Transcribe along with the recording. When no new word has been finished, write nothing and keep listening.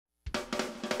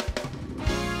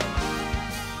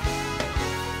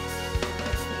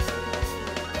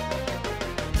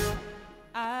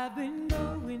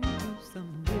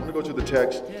going to go to the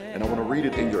text, and I want to read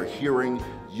it in your hearing.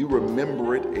 You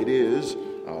remember it. It is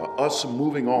us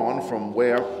moving on from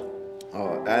where,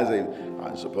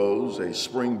 I suppose, a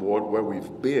springboard where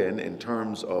we've been in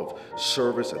terms of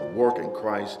service and work in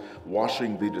Christ,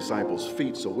 washing the disciples'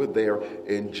 feet. So we're there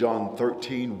in John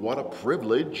 13. What a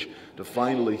privilege to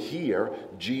finally hear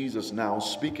Jesus now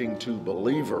speaking to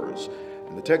believers.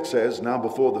 And the text says, now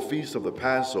before the feast of the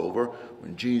Passover,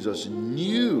 when Jesus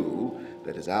knew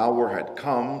that his hour had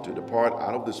come to depart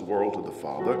out of this world to the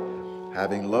Father,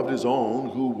 having loved his own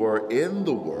who were in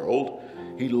the world,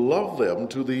 he loved them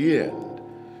to the end.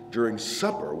 During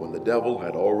supper, when the devil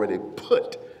had already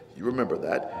put, you remember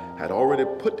that, had already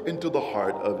put into the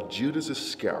heart of Judas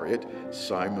Iscariot,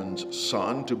 Simon's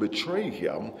son, to betray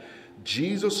him,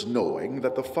 Jesus, knowing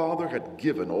that the Father had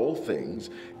given all things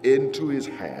into his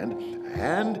hand,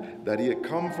 and that he had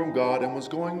come from God and was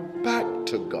going back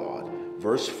to God,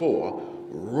 verse 4,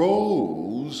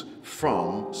 rose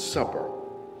from supper.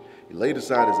 He laid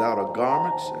aside his outer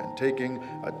garments, and taking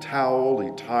a towel, he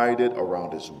tied it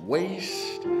around his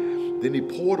waist. Then he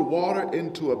poured water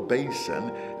into a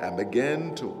basin and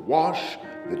began to wash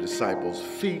the disciples'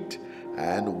 feet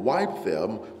and wipe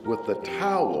them with the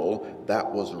towel that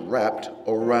was wrapped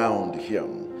around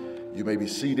him. You may be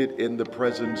seated in the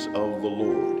presence of the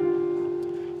Lord.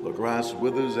 The grass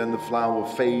withers and the flower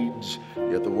fades,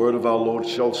 yet the word of our Lord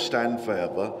shall stand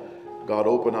forever. God,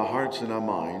 open our hearts and our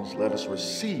minds. Let us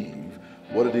receive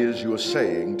what it is you are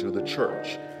saying to the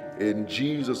church. In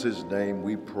Jesus' name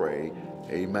we pray,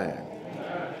 amen.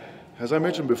 As I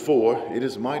mentioned before, it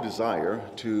is my desire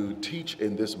to teach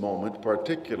in this moment,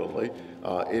 particularly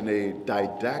in a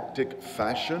didactic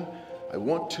fashion. I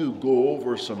want to go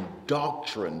over some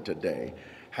doctrine today,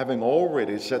 having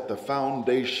already set the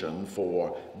foundation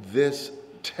for this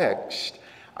text.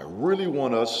 I really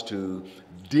want us to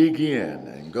dig in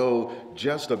and go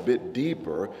just a bit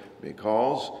deeper,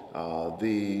 because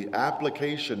the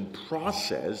application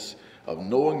process of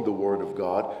knowing the Word of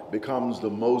God becomes the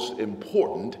most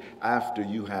important after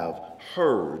you have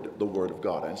heard the Word of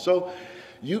God. And so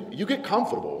you get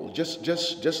comfortable.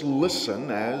 Just listen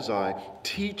as I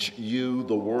teach you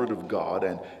the Word of God.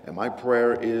 And my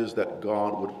prayer is that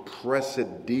God would press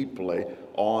it deeply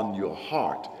on your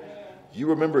heart. You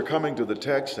remember coming to the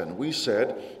text, and we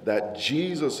said that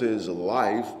Jesus'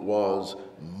 life was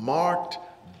marked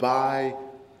by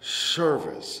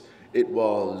service. It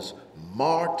was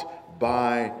marked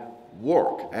by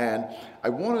work. And I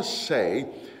want to say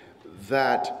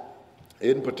that,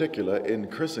 in particular, in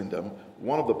Christendom,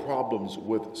 one of the problems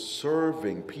with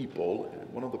serving people,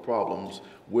 one of the problems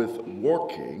with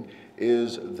working,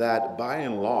 is that by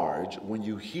and large, when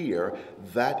you hear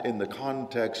that in the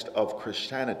context of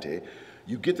Christianity,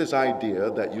 you get this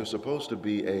idea that you're supposed to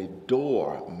be a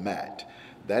doormat.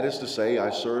 That is to say, I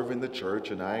serve in the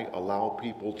church and I allow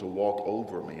people to walk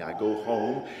over me. I go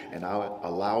home and I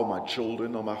allow my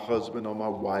children or my husband or my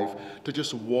wife to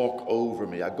just walk over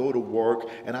me. I go to work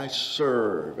and I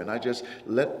serve and I just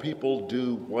let people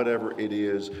do whatever it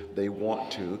is they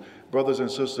want to. Brothers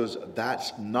and sisters,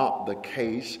 that's not the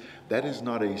case. That is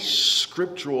not a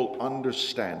scriptural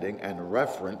understanding and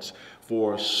reference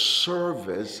for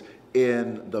service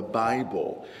in the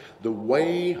Bible. The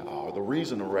way, or the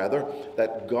reason rather,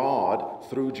 that God,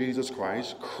 through Jesus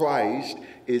Christ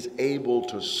is able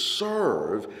to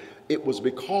serve, it was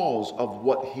because of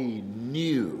what he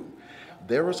knew.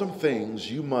 There are some things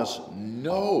you must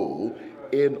know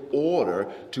in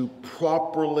order to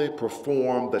properly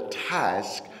perform the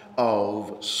task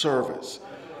of service.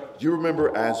 You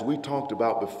remember, as we talked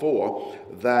about before,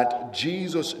 that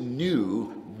Jesus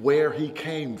knew where he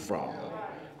came from.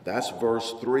 That's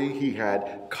verse 3. He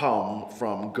had come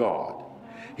from God.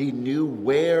 He knew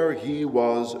where he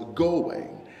was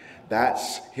going.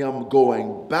 That's him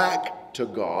going back to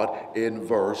God in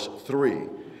verse 3.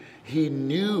 He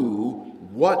knew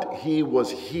what he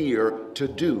was here to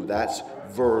do. That's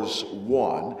verse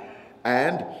 1.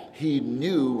 And he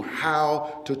knew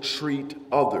how to treat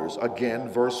others. Again,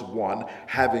 verse 1,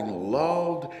 having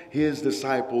loved his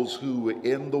disciples who were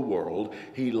in the world,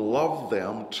 he loved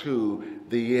them to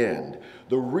the end.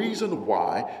 The reason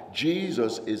why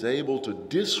Jesus is able to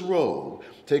disrobe,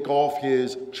 take off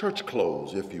his church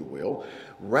clothes, if you will,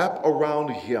 wrap around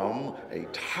him a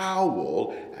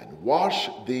towel and wash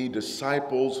the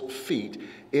disciples' feet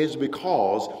is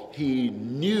because he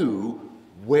knew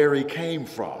where he came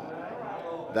from.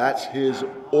 That's his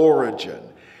origin.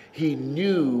 He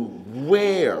knew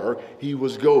where he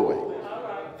was going.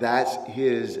 That's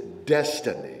his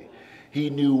destiny. He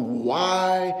knew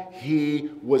why he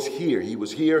was here. He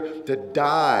was here to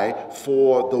die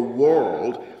for the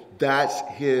world. That's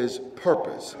his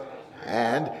purpose.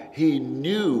 And he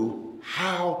knew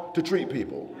how to treat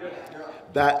people.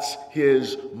 That's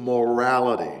his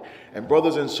morality. And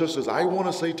brothers and sisters, I want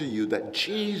to say to you that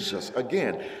Jesus,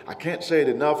 again, I can't say it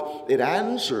enough, it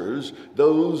answers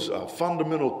those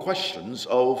fundamental questions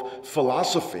of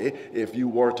philosophy. If you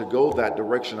were to go that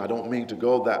direction, I don't mean to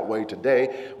go that way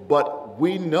today, but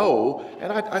we know,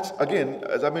 and again,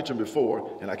 as I mentioned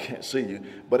before, and I can't see you,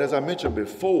 but as I mentioned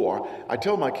before, I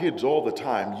tell my kids all the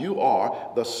time, you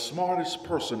are the smartest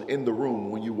person in the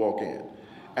room when you walk in.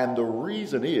 And the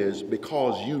reason is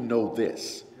because you know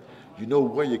this. You know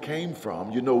where you came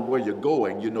from, you know where you're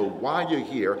going, you know why you're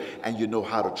here, and you know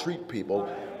how to treat people.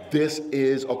 This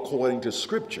is according to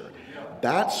Scripture.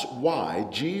 That's why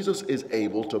Jesus is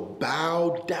able to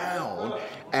bow down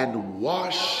and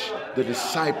wash the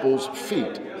disciples'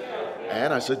 feet.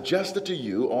 And I suggested to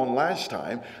you on last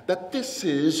time that this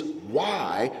is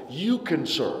why you can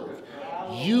serve.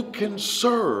 You can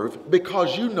serve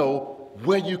because you know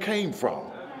where you came from.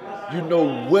 You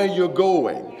know where you're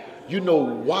going. You know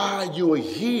why you are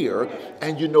here,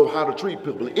 and you know how to treat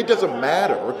people. It doesn't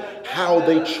matter how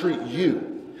they treat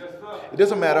you. It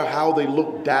doesn't matter how they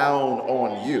look down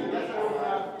on you.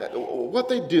 What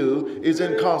they do is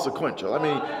inconsequential. I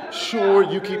mean, sure,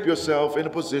 you keep yourself in a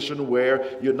position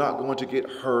where you're not going to get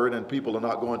hurt and people are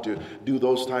not going to do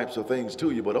those types of things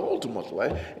to you. But ultimately,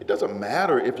 it doesn't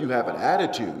matter if you have an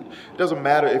attitude. It doesn't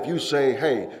matter if you say,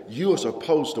 hey, you are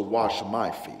supposed to wash my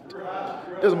feet.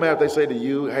 It doesn't matter if they say to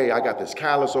you, hey, I got this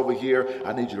callus over here.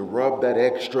 I need you to rub that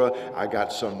extra. I've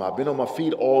been on my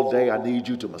feet all day. I need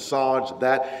you to massage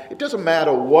that. It doesn't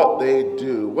matter what they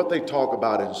do, what they talk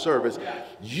about in service.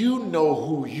 You know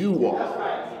who you are.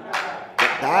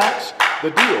 That's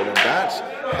the deal, and that's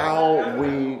how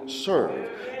we serve.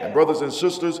 And brothers and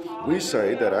sisters, we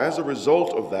say that as a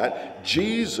result of that,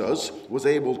 Jesus was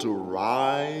able to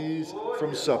rise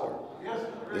from supper.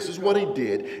 This is what he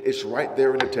did. It's right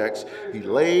there in the text. He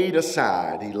lays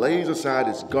aside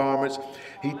his garments.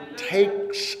 He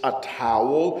takes a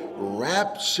towel,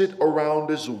 wraps it around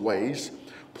his waist,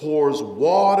 pours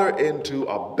water into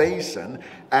a basin,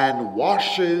 and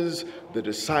washes the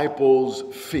disciples'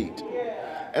 feet.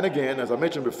 And again, as I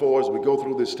mentioned before, as we go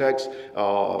through this text,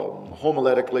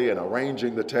 homiletically and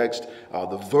arranging the text,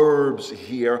 the verbs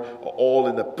here are all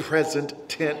in the present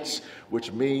tense,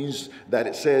 which means that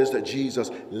it says that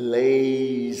Jesus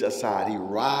lays aside, he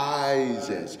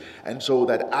rises. And so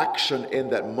that action in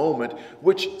that moment,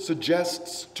 which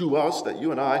suggests to us that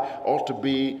you and I ought to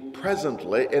be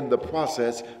presently in the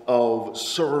process of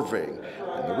serving.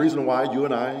 And the reason why you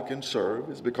and I can serve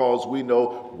is because we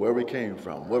know where we came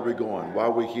from, where we're going, why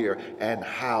we're here, and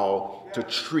how to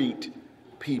treat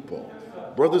people.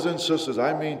 Brothers and sisters,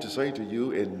 I mean to say to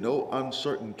you in no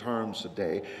uncertain terms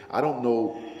today, I don't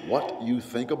know what you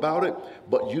think about it,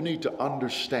 but you need to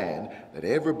understand that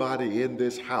everybody in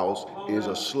this house is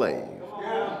a slave.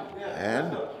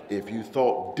 And if you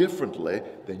thought differently,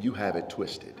 then you have it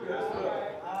twisted.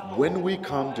 When we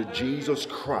come to Jesus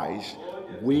Christ,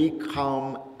 we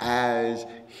come as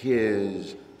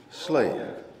his slave.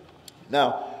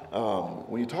 Now,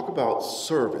 when you talk about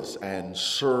service and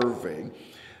serving,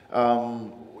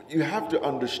 you have to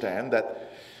understand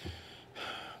that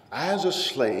as a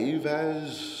slave,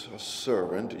 as a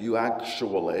servant, you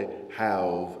actually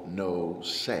have no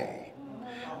say.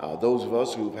 Those of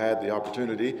us who've had the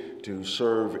opportunity to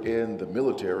serve in the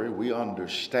military, we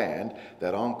understand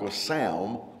that Uncle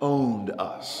Sam owned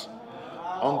us.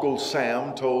 Uncle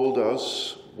Sam told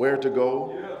us where to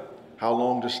go, how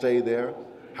long to stay there,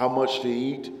 how much to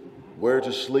eat, where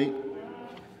to sleep,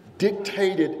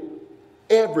 dictated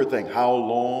everything, how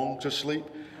long to sleep.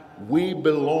 We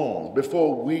belonged.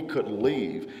 Before we could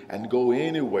leave and go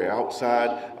anywhere outside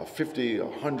a 50,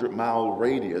 100-mile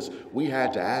radius, we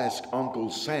had to ask Uncle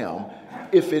Sam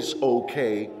if it's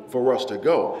okay for us to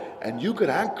go. And you could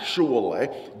actually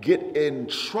get in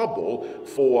trouble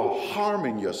for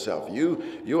harming yourself.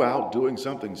 You're out doing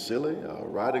something silly,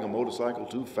 riding a motorcycle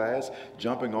too fast,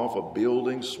 jumping off a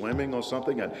building, swimming or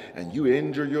something, and you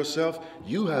injure yourself.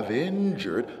 You have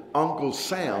injured Uncle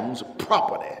Sam's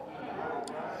property.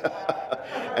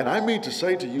 And I mean to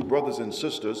say to you, brothers and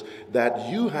sisters, that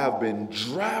you have been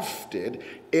drafted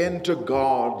into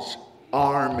God's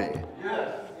army.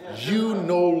 You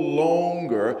no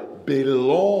longer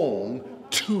belong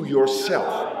to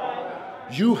yourself.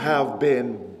 You have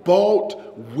been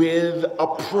bought with a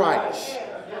price.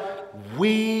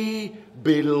 We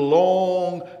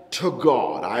belong to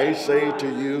God. I say to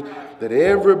you that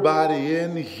everybody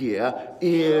in here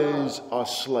is a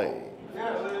slave.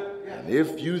 And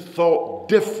if you thought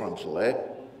differently,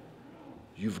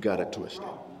 you've got it twisted.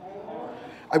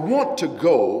 I want to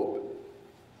go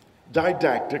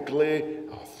didactically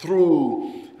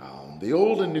through the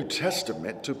Old and New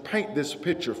Testament to paint this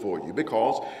picture for you,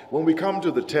 because when we come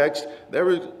to the text, there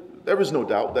is no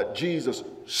doubt that Jesus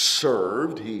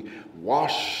served. He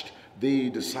washed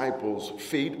the disciples'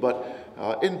 feet,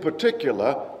 but in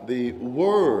particular, the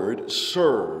word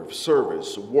serve,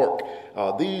 service, work,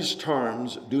 these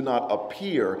terms do not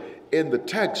appear in the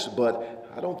text, but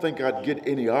I don't think I'd get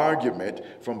any argument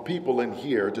from people in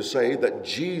here to say that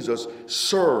Jesus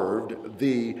served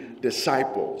the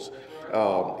disciples.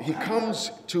 He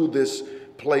comes to this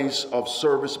place of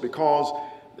service because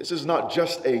this is not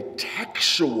just a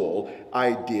textual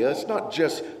idea. It's not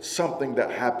just something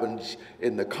that happens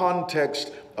in the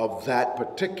context of that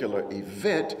particular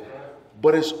event,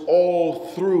 but it's all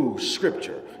through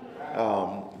Scripture.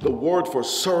 The word for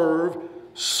serve,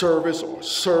 service, or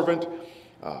servant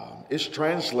is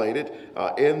translated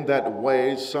in that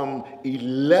way some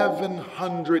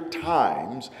 1,100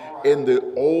 times in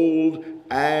the Old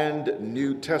and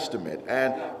New Testament.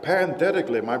 And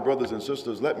parenthetically, my brothers and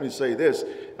sisters, let me say this.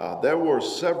 There were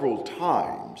several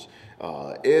times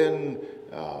in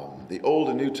the Old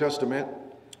and New Testament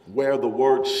where the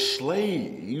word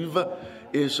slave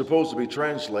is supposed to be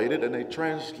translated, and they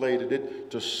translated it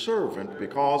to servant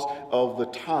because of the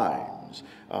times,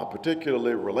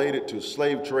 particularly related to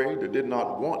slave trade. They did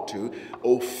not want to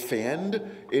offend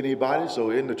anybody, so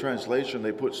in the translation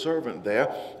they put servant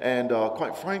there, and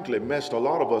quite frankly messed a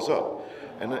lot of us up.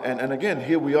 And again,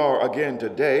 here we are again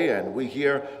today, and we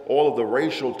hear all of the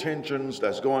racial tensions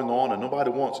that's going on, and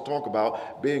nobody wants to talk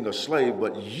about being a slave,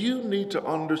 but you need to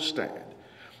understand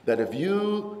that if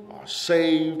you are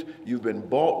saved, you've been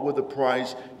bought with a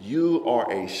price, you are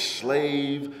a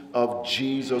slave of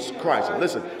Jesus Christ. And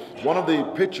listen, one of the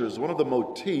pictures, one of the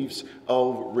motifs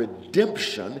of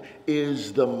redemption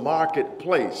is the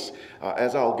marketplace.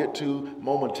 As I'll get to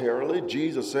momentarily,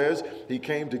 Jesus says he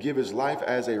came to give his life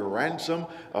as a ransom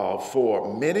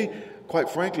for many. Quite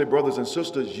frankly, brothers and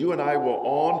sisters, you and I were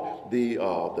on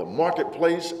the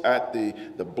marketplace at the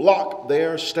block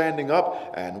there, standing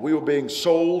up, and we were being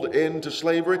sold into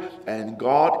slavery, and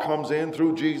God comes in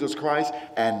through Jesus Christ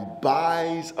and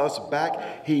buys us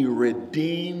back. He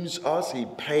redeems us. He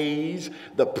pays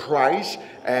the price,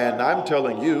 and I'm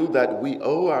telling you that we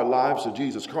owe our lives to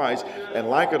Jesus Christ, and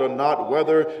like it or not,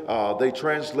 whether they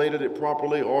translated it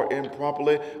properly or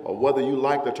improperly, or whether you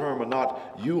like the term or not,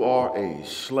 you are a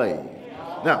slave.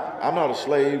 Now, I'm not a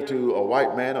slave to a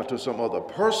white man or to some other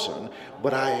person,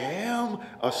 but I am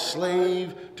a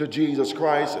slave to Jesus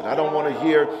Christ, and I don't want to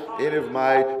hear any of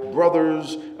my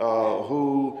brothers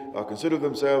who consider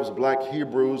themselves black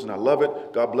Hebrews, and I love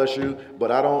it, God bless you, but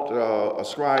I don't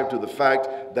ascribe to the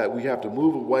fact that we have to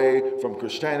move away from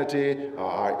Christianity,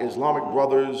 our Islamic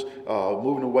brothers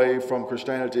moving away from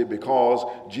Christianity because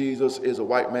Jesus is a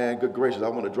white man. Good gracious, I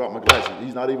want to drop my glasses.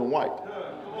 He's not even white.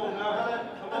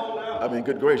 I mean,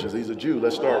 good gracious, he's a Jew.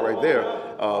 Let's start right there.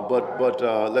 But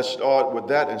let's start with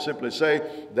that and simply say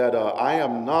that I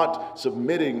am not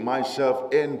submitting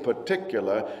myself in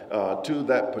particular to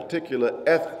that particular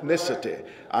ethnicity.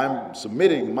 I'm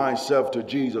submitting myself to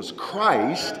Jesus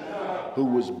Christ, who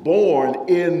was born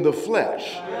in the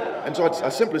flesh. And so I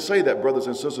simply say that, brothers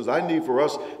and sisters, I need for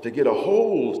us to get a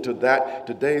hold to that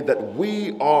today, that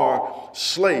we are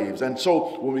slaves. And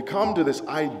so when we come to this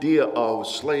idea of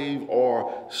slave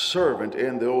or servant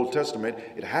in the Old Testament,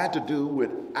 it had to do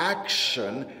with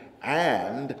action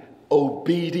and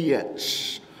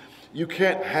obedience. You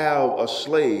can't have a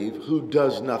slave who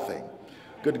does nothing.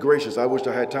 Good gracious, I wish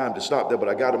I had time to stop there, but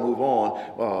I got to move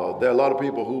on. There are a lot of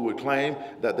people who would claim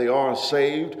that they are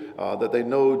saved, that they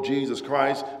know Jesus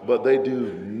Christ, but they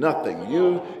do nothing.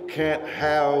 You can't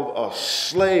have a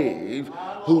slave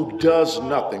who does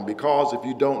nothing, because if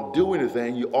you don't do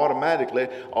anything, you automatically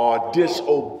are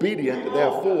disobedient.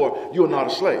 Therefore, you're not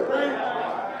a slave.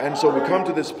 And so we come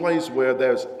to this place where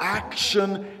there's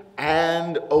action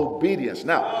and obedience.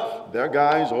 Now, there are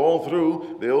guys all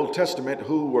through the Old Testament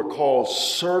who were called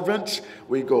servants.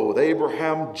 We go with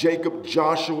Abraham, Jacob,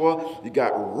 Joshua. You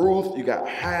got Ruth, you got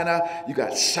Hannah, you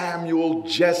got Samuel,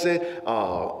 Jesse.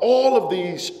 All of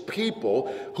these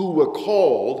people who were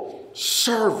called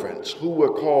servants, who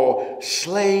were called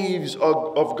slaves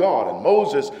of God. And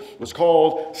Moses was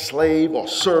called slave or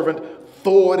servant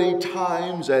 40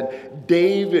 times, and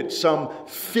David some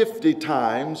 50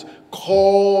 times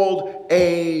called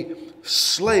a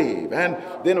slave. And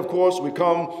then, of course, we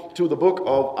come to the book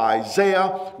of Isaiah,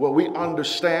 where we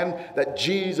understand that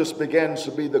Jesus begins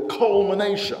to be the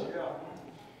culmination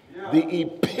the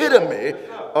epitome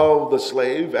of the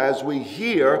slave, as we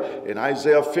hear in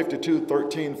Isaiah 52,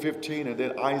 13, 15, and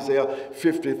then Isaiah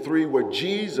 53, where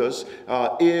Jesus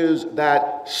is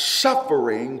that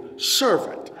suffering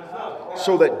servant.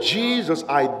 So that Jesus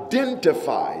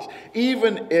identifies,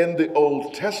 even in the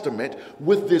Old Testament,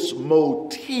 with this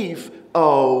motif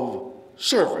of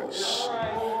service.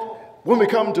 When we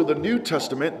come to the New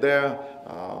Testament, there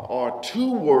are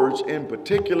two words in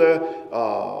particular,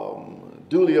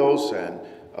 doulios and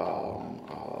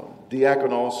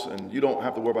diakonos, and you don't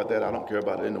have to worry about that. I don't care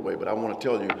about it anyway, but I want to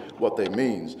tell you what they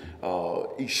mean.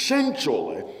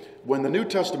 Essentially, when the New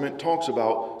Testament talks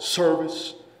about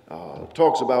service,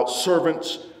 talks about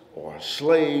servants or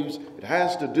slaves, it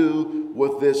has to do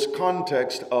with this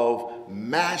context of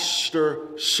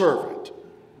master-servant.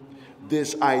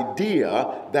 This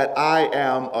idea that I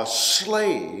am a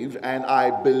slave and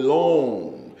I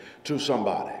belong to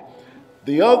somebody.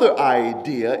 The other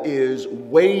idea is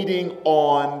waiting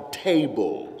on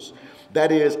tables.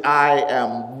 That is, I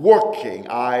am working,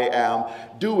 I am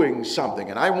doing something.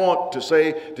 And I want to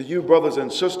say to you, brothers and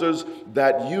sisters,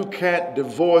 that you can't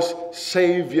divorce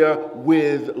Savior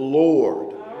with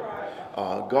Lord.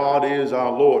 God is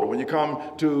our Lord. When you come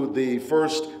to the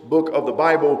first book of the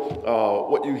Bible,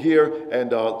 what you hear,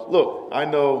 and look, I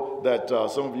know that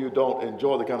some of you don't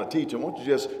enjoy the kind of teaching. Won't you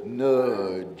just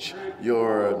nudge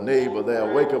your neighbor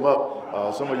there, wake them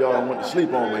up? Some of y'all went to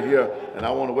sleep on me here, and I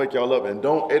want to wake y'all up. And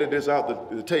don't edit this out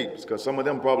the tapes, because some of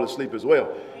them probably sleep as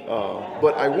well.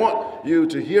 But I want you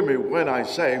to hear me when I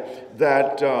say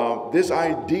that this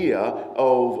idea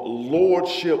of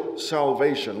lordship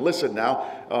salvation. Listen now,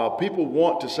 people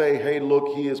want to say, hey,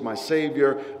 look, he is my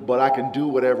Savior, but I can do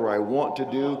whatever I want to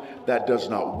do. That does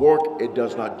not work. It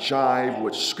does not jive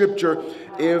with Scripture.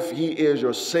 If he is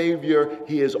your Savior,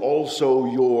 he is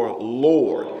also your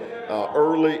Lord.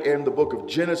 Early in the book of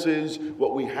Genesis,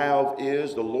 what we have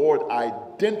is the Lord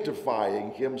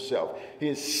identifying himself.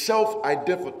 His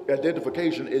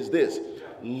self-identification is this: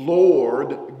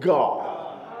 Lord God.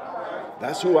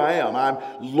 That's who I am. I'm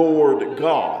Lord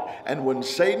God. And when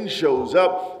Satan shows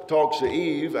up, talks to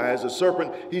Eve as a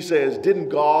serpent, he says, didn't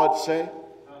God say?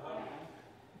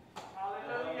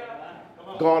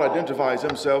 God identifies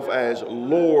himself as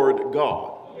Lord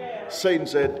God. Satan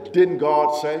said, didn't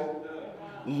God say?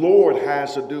 Lord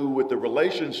has to do with the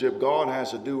relationship. God has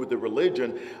to do with the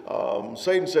religion.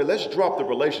 Satan said, let's drop the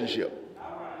relationship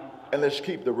and let's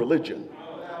keep the religion.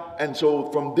 And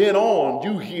so from then on,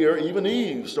 you hear even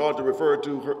Eve start to refer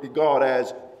to God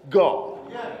as God,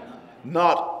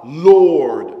 not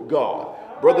Lord God.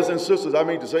 Brothers and sisters, I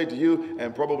mean to say to you,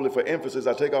 and probably for emphasis,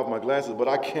 I take off my glasses, but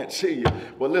I can't see you.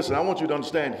 But listen, I want you to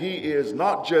understand, he is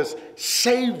not just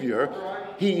Savior,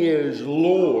 he is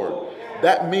Lord.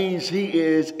 That means he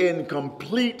is in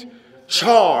complete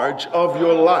charge of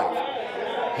your life.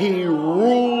 He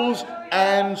rules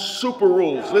and super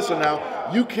rules. Listen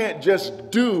now, you can't just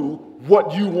do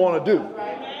what you want to do.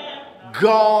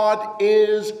 God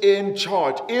is in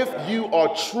charge. If you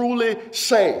are truly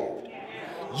saved,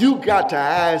 you got to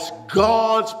ask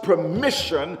God's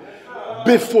permission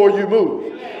before you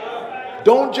move.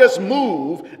 Don't just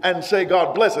move and say,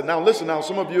 God bless it. Now, listen, now,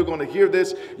 some of you are going to hear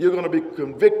this. You're going to be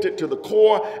convicted to the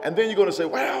core. And then you're going to say,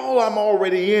 well, I'm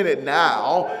already in it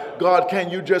now. God, can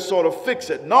you just sort of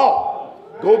fix it? No.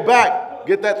 Go back.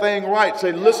 Get that thing right.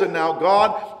 Say, listen now,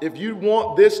 God, if you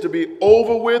want this to be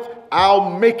over with,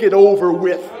 I'll make it over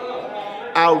with.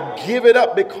 I'll give it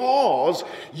up, because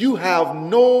you have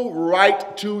no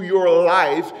right to your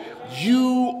life.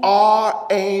 You are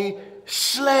a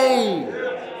slave.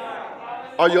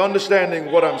 Are you understanding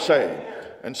what I'm saying?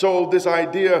 And so this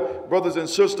idea, brothers and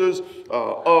sisters,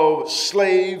 of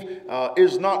slave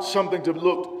is not something to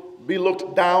be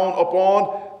looked down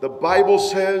upon. The Bible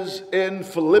says in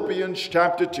Philippians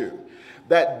chapter 2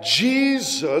 that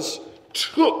Jesus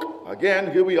took,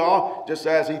 again, here we are, just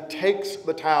as he takes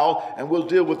the towel, and we'll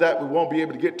deal with that. We won't be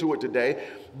able to get to it today.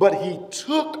 But he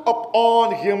took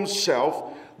upon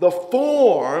himself the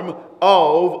form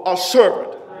of a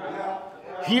servant.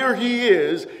 Here he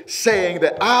is saying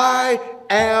that I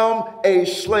am a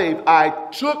slave. I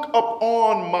took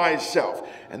upon myself.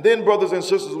 And then, brothers and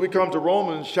sisters, we come to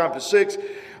Romans chapter 6.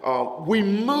 We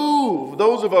move,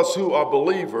 those of us who are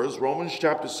believers, Romans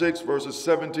chapter 6, verses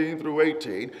 17 through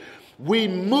 18, we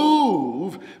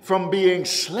move from being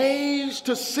slaves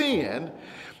to sin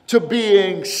to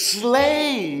being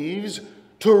slaves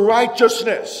to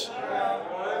righteousness.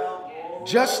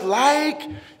 Just like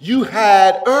you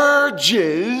had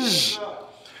urges,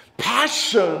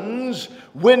 passions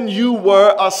when you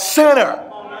were a sinner.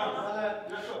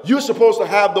 You're supposed to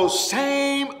have those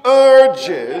same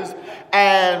urges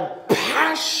and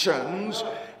actions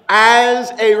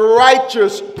as a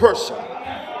righteous person.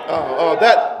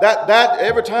 That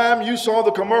every time you saw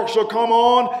the commercial come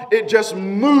on, it just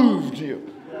moved you.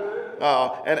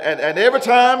 And every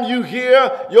time you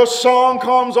hear your song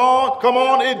come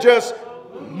on, it just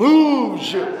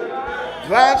moves you.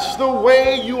 That's the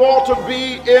way you ought to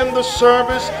be in the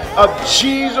service of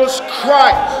Jesus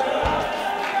Christ.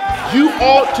 You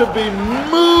ought to be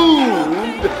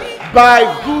moved by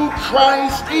who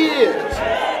Christ is.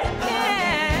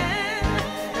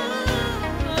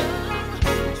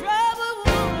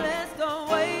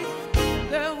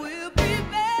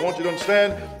 I want you to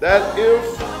understand that if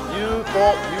you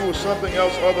thought you were something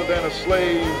else other than a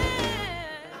slave,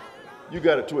 you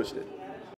got it twisted.